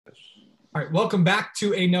All right, welcome back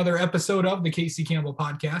to another episode of the Casey Campbell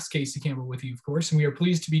Podcast. Casey Campbell with you, of course, and we are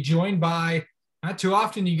pleased to be joined by, not too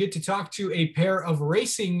often you get to talk to a pair of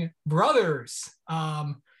racing brothers.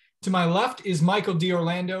 To my left is Michael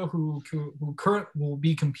D'Orlando, who will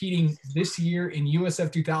be competing this year in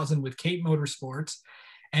USF 2000 with Cape Motorsports.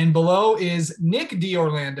 And below is Nick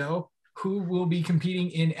D'Orlando, who will be competing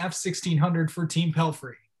in F1600 for Team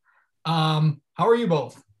Pelfrey. How are you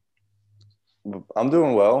both? I'm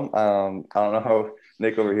doing well. I don't know how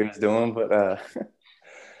Nick over here is doing, but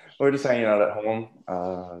we're just hanging out at home.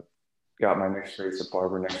 Got my next race at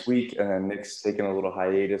Barber next week, and then Nick's taking a little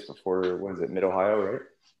hiatus before, when is it, Mid-Ohio,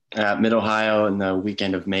 right? Mid-Ohio in the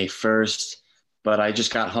weekend of May 1st. But I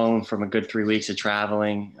just got home from a good 3 weeks of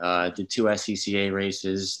traveling, did 2 SCCA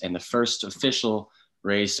races, and the first official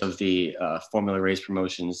race of the Formula Race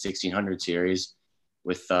Promotions 1600 series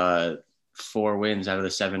with 4 wins out of the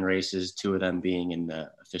 7 races, 2 of them being in the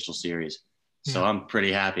official series. So I'm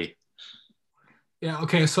pretty happy. Yeah.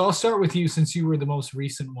 Okay. So I'll start with you since you were the most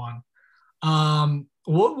recent one.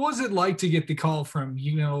 What was it like to get the call from,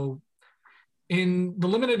 in the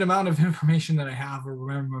limited amount of information that I have or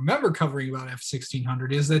remember covering about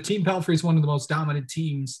F1600 is that Team Pelfrey is one of the most dominant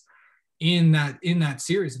teams in that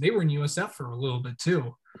series. And they were in USF for a little bit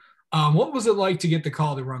too. What was it like to get the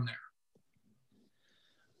call to run there?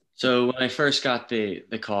 So when I first got the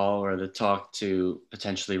call or the talk to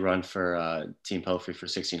potentially run for Team Pelfrey for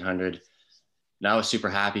 1600, and I was super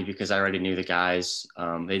happy because I already knew the guys.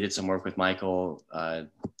 They did some work with Michael a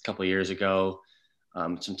couple of years ago,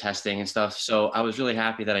 some testing and stuff. So I was really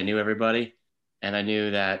happy that I knew everybody, and I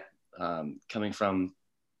knew that coming from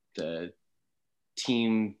the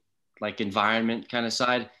team environment kind of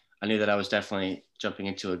side, I knew that I was definitely jumping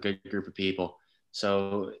into a good group of people.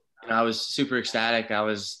 So I was super ecstatic. I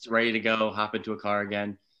was ready to go, hop into a car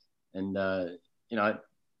again, and I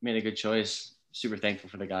made a good choice. Super thankful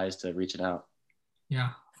for the guys to reaching out. Yeah,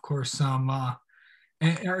 of course. And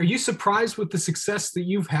are you surprised with the success that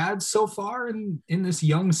you've had so far in this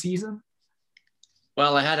young season?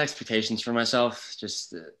 Well, I had expectations for myself,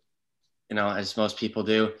 just, as most people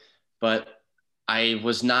do, but I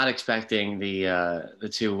was not expecting the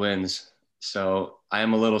 2 wins. So I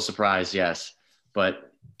am a little surprised, yes, but,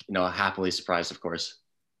 happily surprised, of course.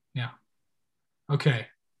 Yeah. Okay.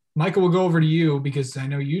 Michael, we'll go over to you because I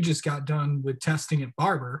know you just got done with testing at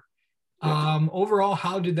Barber. Overall,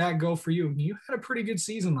 how did that go for you? You had a pretty good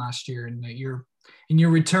season last year in your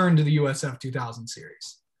return to the USF 2000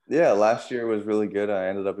 series. Yeah, last year was really good. I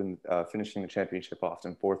ended up finishing the championship off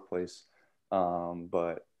in 4th place.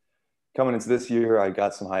 But coming into this year, I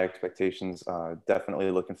got some high expectations.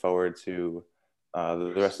 Definitely looking forward to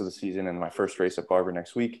the rest of the season and my first race at Barber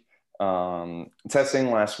next week.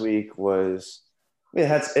 Testing last week was it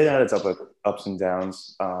had its ups and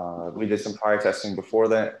downs. We did some prior testing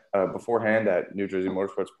beforehand at New Jersey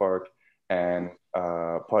Motorsports Park and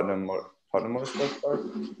Putnam Motorsports Park,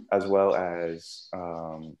 as well as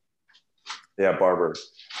Barber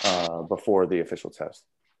before the official test.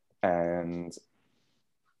 And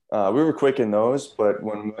we were quick in those, but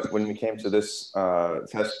when we came to this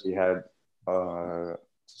test, we had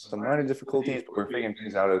some minor difficulties, but we're figuring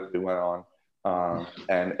things out as we went on.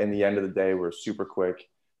 And in the end of the day, we're super quick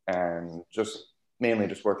and mainly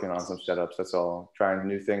just working on some setups. That's all. Trying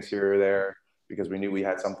new things here or there because we knew we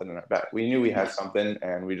had something in our back. We knew we had something,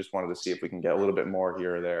 and we just wanted to see if we can get a little bit more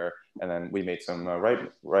here or there. And then we made some right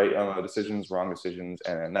decisions, wrong decisions,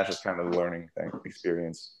 and that's just kind of the learning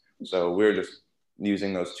experience. So we're just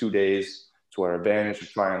using those 2 days to our advantage to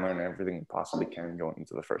try and learn everything we possibly can going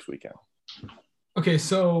into the first weekend. Okay,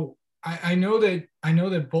 so I know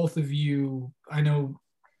that both of you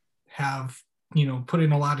have put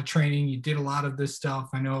in a lot of training. You did a lot of this stuff.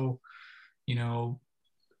 I know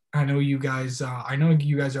you guys. I know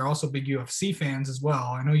you guys are also big UFC fans as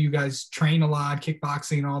well. I know you guys train a lot,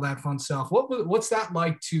 kickboxing and all that fun stuff. What's that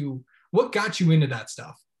like what got you into that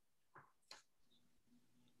stuff?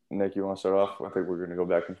 Nick, you want to start off? I think we're going to go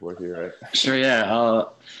back and forth here, right? Sure, yeah.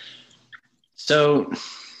 So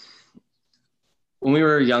when we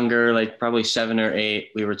were younger, probably 7 or 8,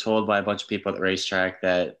 we were told by a bunch of people at the racetrack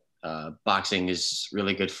that boxing is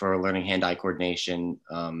really good for learning hand-eye coordination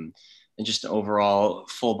and just overall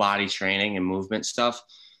full body training and movement stuff.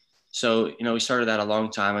 So, we started that a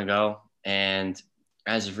long time ago. And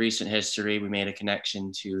as of recent history, we made a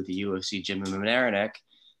connection to the UFC gym in Mamaroneck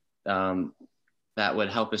that would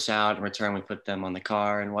help us out. In return, we put them on the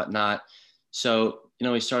car and whatnot. So,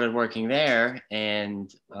 we started working there,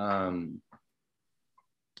 and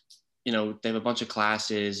they have a bunch of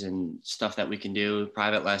classes and stuff that we can do,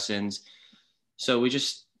 private lessons. So we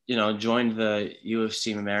just, joined the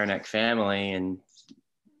UFC Mamaroneck family, and,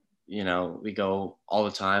 we go all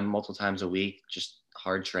the time, multiple times a week, just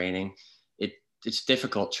hard training. It's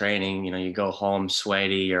difficult training. You go home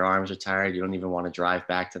sweaty, your arms are tired. You don't even want to drive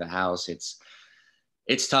back to the house. It's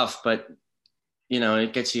tough, but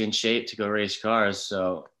it gets you in shape to go race cars.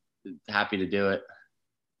 So happy to do it.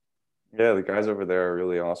 Yeah, the guys over there are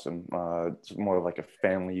really awesome. It's more of like a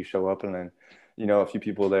family. You show up and then, a few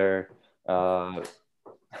people there.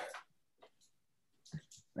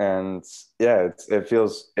 And yeah,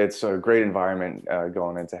 it's a great environment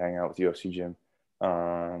going in to hang out with UFC Gym.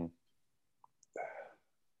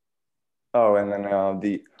 And then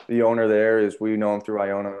the owner there we know him through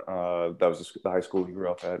Iona. That was the high school we grew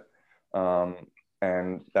up at.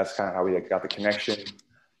 And that's kind of how we got the connection.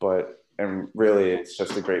 And really, it's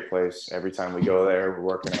just a great place. Every time we go there, we're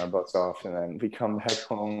working our butts off, and then we come back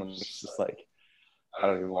home, and it's just like, I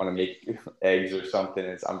don't even want to make eggs or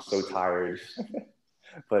something. I'm so tired.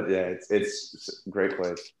 But yeah, it's a great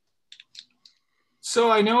place.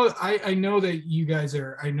 So I know that you guys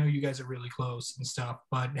are really close and stuff,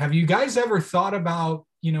 but have you guys ever thought about,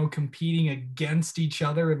 competing against each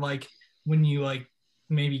other? Like when you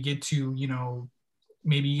maybe get to,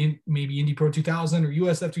 maybe Indy Pro 2000 or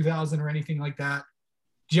USF 2000 or anything like that.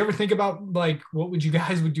 Did you ever think about what would you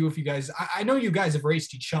guys would do if you guys, I know you guys have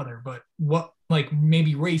raced each other, but what,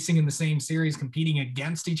 maybe racing in the same series, competing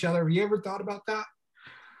against each other? Have you ever thought about that?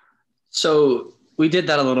 So we did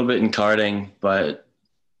that a little bit in karting, but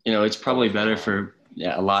it's probably better for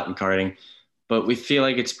a lot in karting, but we feel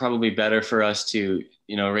like it's probably better for us to,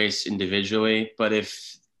 race individually. But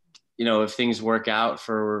if things work out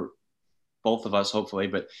for both of us, hopefully,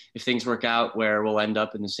 but if things work out where we'll end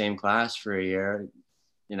up in the same class for a year,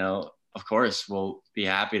 of course we'll be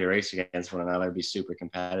happy to race against one another, be super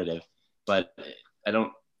competitive. But I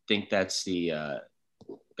don't think that's the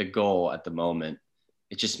goal at the moment.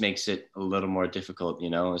 It just makes it a little more difficult,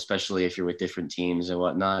 especially if you're with different teams and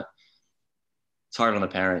whatnot. It's hard on the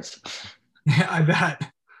parents. Yeah, I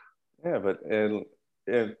bet. Yeah, but in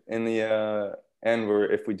the end,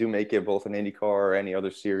 if we do make it both in IndyCar or any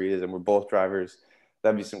other series, and we're both drivers,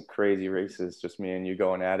 that'd be some crazy races. Just me and you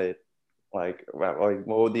going at it. What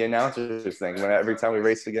would the announcers think? When every time we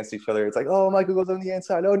race against each other, it's like, oh, Michael goes on the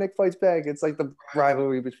inside. Oh, Nick fights back. It's like the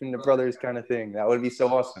rivalry between the brothers kind of thing. That would be so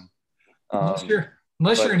awesome. Unless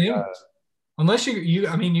you're an IMSA. Unless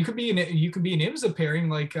you could be an IMSA pairing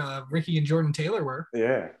like Ricky and Jordan Taylor were.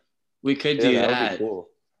 Yeah, we could do that. That would be cool.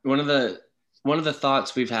 One of the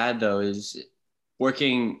thoughts we've had though is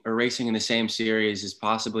working or racing in the same series is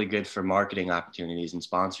possibly good for marketing opportunities and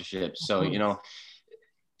sponsorships. So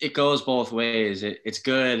it goes both ways. It's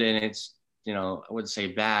good and it's I wouldn't say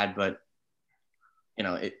bad, but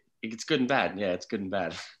it's good and bad. Yeah, it's good and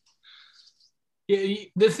bad. Yeah,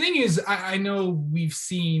 the thing is, I know we've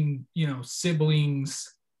seen,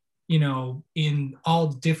 siblings, in all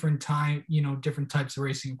different different types of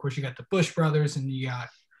racing. Of course, you got the Bush brothers, and you got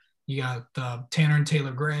the Tanner and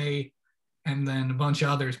Taylor Gray, and then a bunch of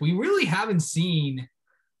others. We really haven't seen,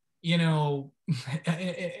 and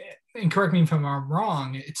correct me if I'm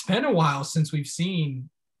wrong, it's been a while since we've seen,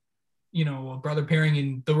 a brother pairing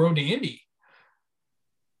in the Road to Indy.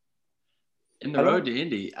 In the Road to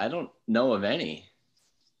Indy, I don't know of any.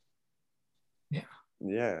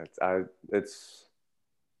 Yeah, I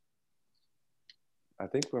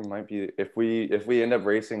think we might be, if we end up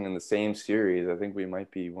racing in the same series, I think we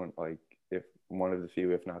might be one of the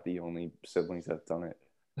few, if not the only siblings that's done it.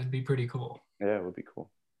 That'd be pretty cool. Yeah, it would be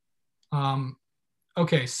cool.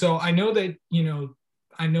 Okay, so I know that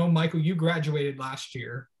Michael, you graduated last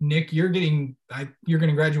year. Nick, you're going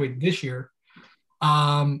to graduate this year.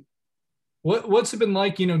 What's it been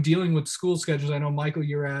like, dealing with school schedules? I know, Michael,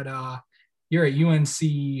 you're at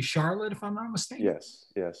UNC Charlotte, if I'm not mistaken.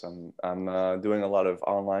 Yes. I'm doing a lot of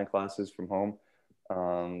online classes from home.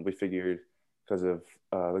 We figured because of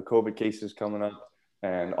the COVID cases coming up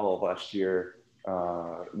and all of last year,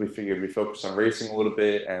 we figured we'd focus on racing a little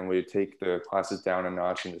bit and we'd take the classes down a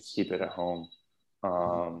notch and just keep it at home.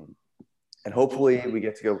 And hopefully we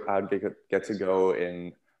get to go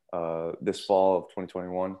in this fall of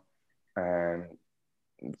 2021 and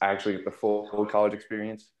actually get the full college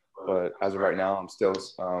experience. But as of right now, I'm still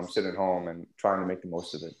sitting at home and trying to make the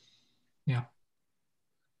most of it. Yeah.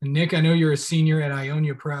 And Nick, I know you're a senior at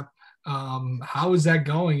Ionia Prep. How is that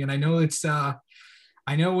going? And I know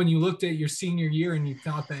I know when you looked at your senior year and you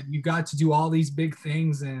thought that you got to do all these big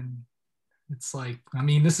things, and it's like,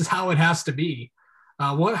 this is how it has to be.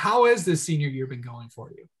 How has this senior year been going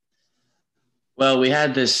for you? Well, we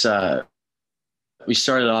had this. We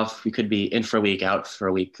started off. We could be in for a week, out for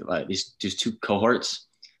a week. These two cohorts.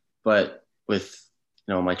 But with,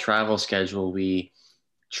 my travel schedule, we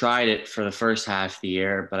tried it for the first half of the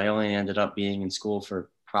year, but I only ended up being in school for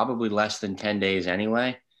probably less than 10 days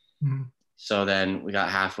anyway. Mm-hmm. So then we got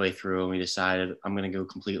halfway through and we decided I'm going to go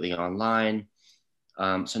completely online.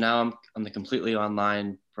 So now I'm on the completely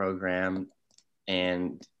online program,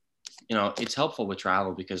 and, it's helpful with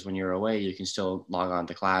travel because when you're away, you can still log on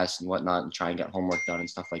to class and whatnot and try and get homework done and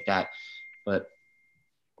stuff like that. But,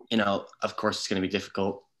 of course it's going to be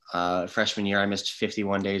difficult. Freshman year, I missed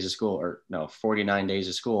 51 days of school, 49 days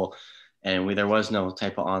of school. And there was no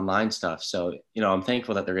type of online stuff. So, I'm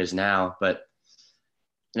thankful that there is now, but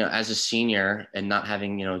as a senior and not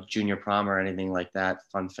having, junior prom or anything like that,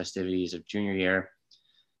 fun festivities of junior year,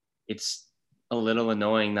 it's a little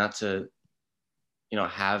annoying not to,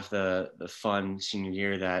 have the fun senior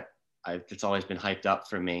year that it's always been hyped up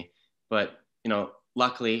for me. But,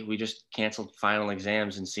 luckily we just canceled final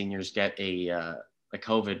exams and seniors get a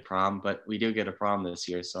COVID prom, but we do get a prom this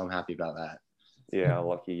year. So I'm happy about that. Yeah.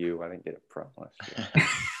 Lucky you. I didn't get a prom last year.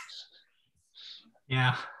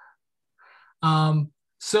 Yeah.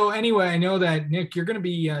 So anyway, I know that Nick, you're gonna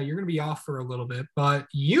be off for a little bit, but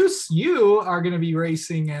you are gonna be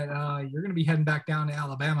racing at you're gonna be heading back down to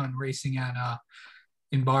Alabama and racing at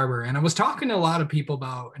in Barber. And I was talking to a lot of people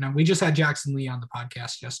about, and we just had Jackson Lee on the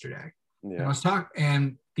podcast yesterday. Yeah. And I was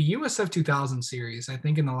and the USF 2000 series, I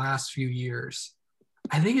think in the last few years,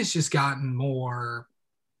 I think it's just gotten more.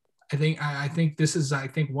 I think this is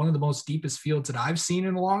one of the most deepest fields that I've seen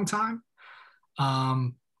in a long time.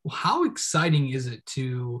 How exciting is it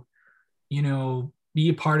to, be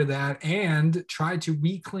a part of that and try to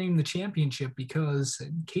reclaim the championship? Because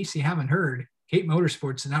in case you haven't heard, Cape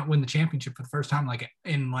Motorsports did not win the championship for the first time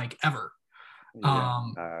in ever.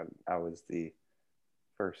 Yeah, I was the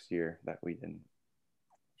first year that we didn't.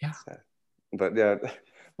 Yeah. But yeah,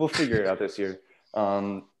 we'll figure it out this year.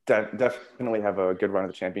 Definitely have a good run at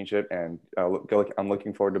the championship, and I'm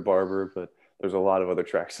looking forward to Barber, but there's a lot of other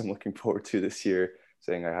tracks I'm looking forward to this year.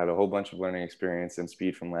 Saying I had a whole bunch of learning experience and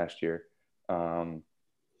speed from last year.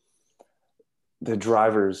 The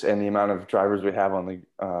drivers and the amount of drivers we have on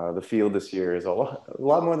the field this year is a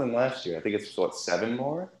lot more than last year. I think it's 7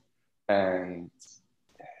 more, and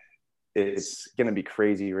it's going to be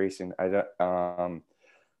crazy racing. There's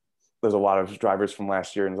a lot of drivers from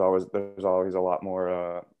last year, and there's always a lot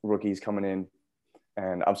more rookies coming in.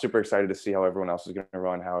 And I'm super excited to see how everyone else is going to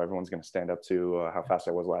run, how everyone's going to stand up to how fast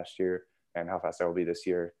I was last year and how fast I will be this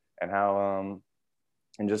year, and how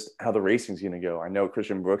and just how the racing's going to go. I know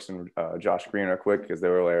Christian Brooks and Josh Green are quick because they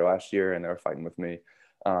were there last year and they were fighting with me.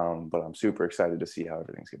 But I'm super excited to see how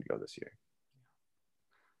everything's going to go this year.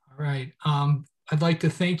 All right. I'd like to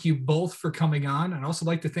thank you both for coming on. I'd also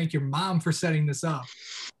like to thank your mom for setting this up.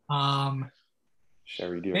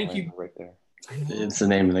 Sherry, dear, thank you. Right there. It's the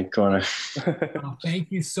name in the corner.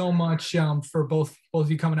 Thank you so much for both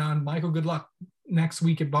of you coming on. Michael, good luck next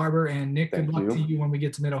week at Barber, and Nick, good luck to you when we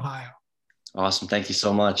get to Mid-Ohio. Awesome. Thank you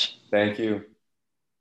so much. Thank you.